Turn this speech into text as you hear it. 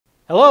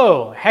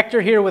Hello, Hector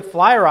here with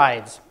Fly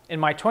Rides. In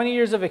my 20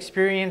 years of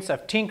experience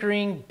of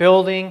tinkering,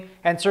 building,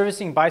 and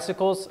servicing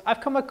bicycles, I've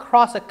come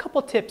across a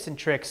couple tips and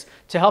tricks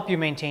to help you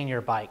maintain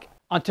your bike.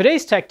 On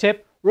today's tech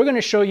tip, we're going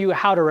to show you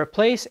how to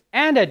replace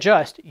and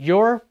adjust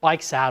your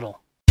bike saddle.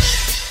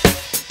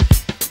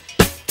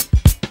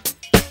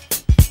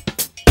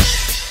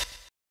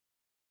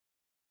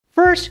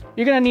 First,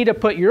 you're going to need to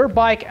put your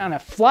bike on a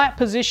flat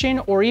position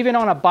or even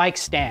on a bike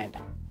stand.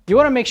 You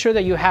want to make sure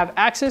that you have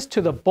access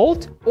to the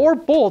bolt or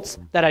bolts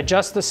that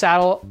adjust the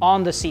saddle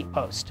on the seat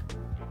post.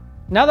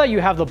 Now that you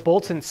have the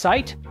bolts in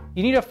sight,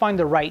 you need to find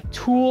the right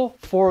tool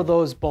for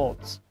those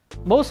bolts.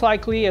 Most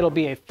likely it'll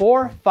be a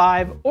 4,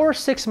 5, or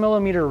 6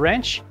 millimeter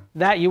wrench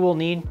that you will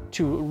need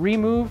to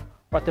remove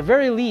or at the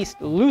very least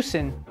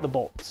loosen the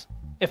bolts.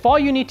 If all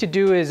you need to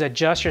do is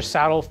adjust your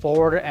saddle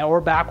forward or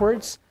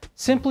backwards,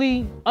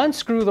 simply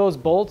unscrew those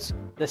bolts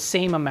the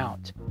same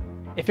amount.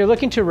 If you're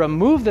looking to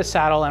remove the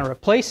saddle and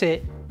replace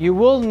it, you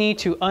will need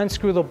to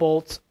unscrew the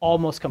bolts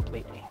almost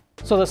completely.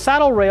 So the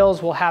saddle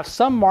rails will have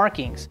some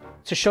markings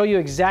to show you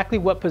exactly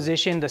what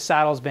position the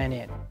saddle's been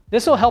in.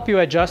 This will help you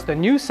adjust the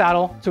new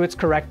saddle to its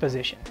correct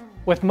position.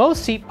 With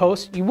most seat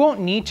posts, you won't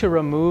need to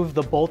remove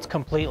the bolts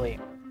completely.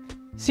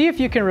 See if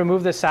you can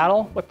remove the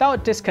saddle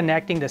without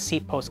disconnecting the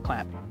seat post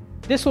clamp.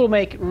 This will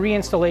make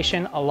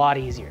reinstallation a lot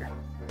easier.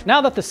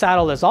 Now that the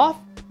saddle is off,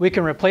 we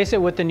can replace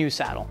it with the new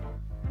saddle.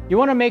 You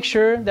want to make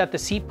sure that the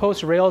seat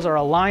post rails are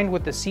aligned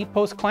with the seat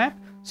post clamp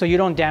so you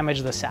don't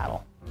damage the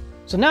saddle.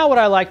 So now what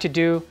I like to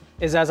do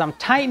is as I'm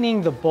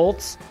tightening the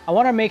bolts, I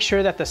want to make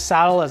sure that the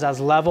saddle is as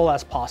level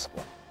as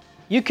possible.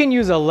 You can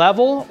use a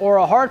level or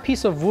a hard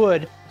piece of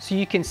wood so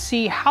you can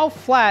see how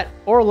flat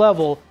or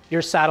level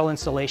your saddle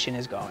installation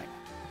is going.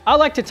 I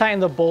like to tighten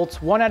the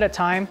bolts one at a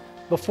time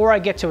before I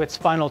get to its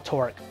final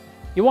torque.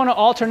 You want to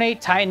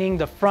alternate tightening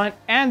the front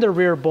and the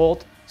rear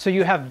bolt so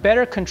you have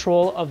better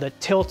control of the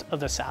tilt of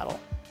the saddle.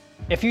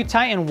 If you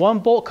tighten one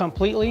bolt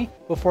completely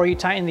before you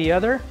tighten the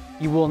other,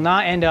 you will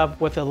not end up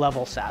with a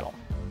level saddle.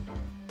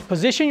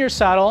 Position your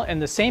saddle in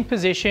the same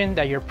position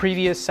that your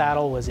previous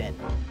saddle was in.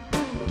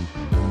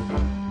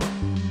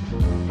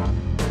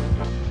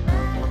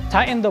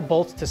 Tighten the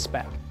bolts to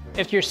spec.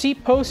 If your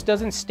seat post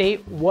doesn't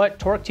state what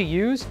torque to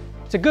use,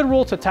 it's a good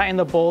rule to tighten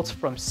the bolts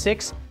from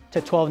 6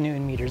 to 12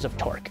 Newton meters of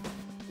torque.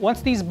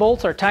 Once these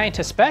bolts are tightened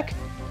to spec,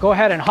 go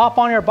ahead and hop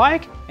on your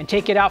bike and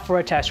take it out for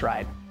a test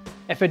ride.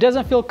 If it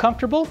doesn't feel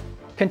comfortable,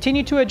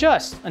 continue to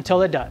adjust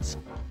until it does.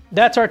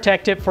 That's our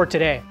tech tip for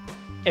today.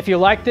 If you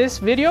like this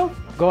video,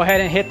 go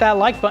ahead and hit that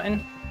like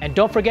button and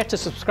don't forget to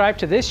subscribe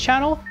to this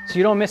channel so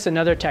you don't miss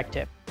another tech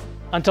tip.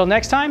 Until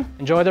next time,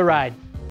 enjoy the ride.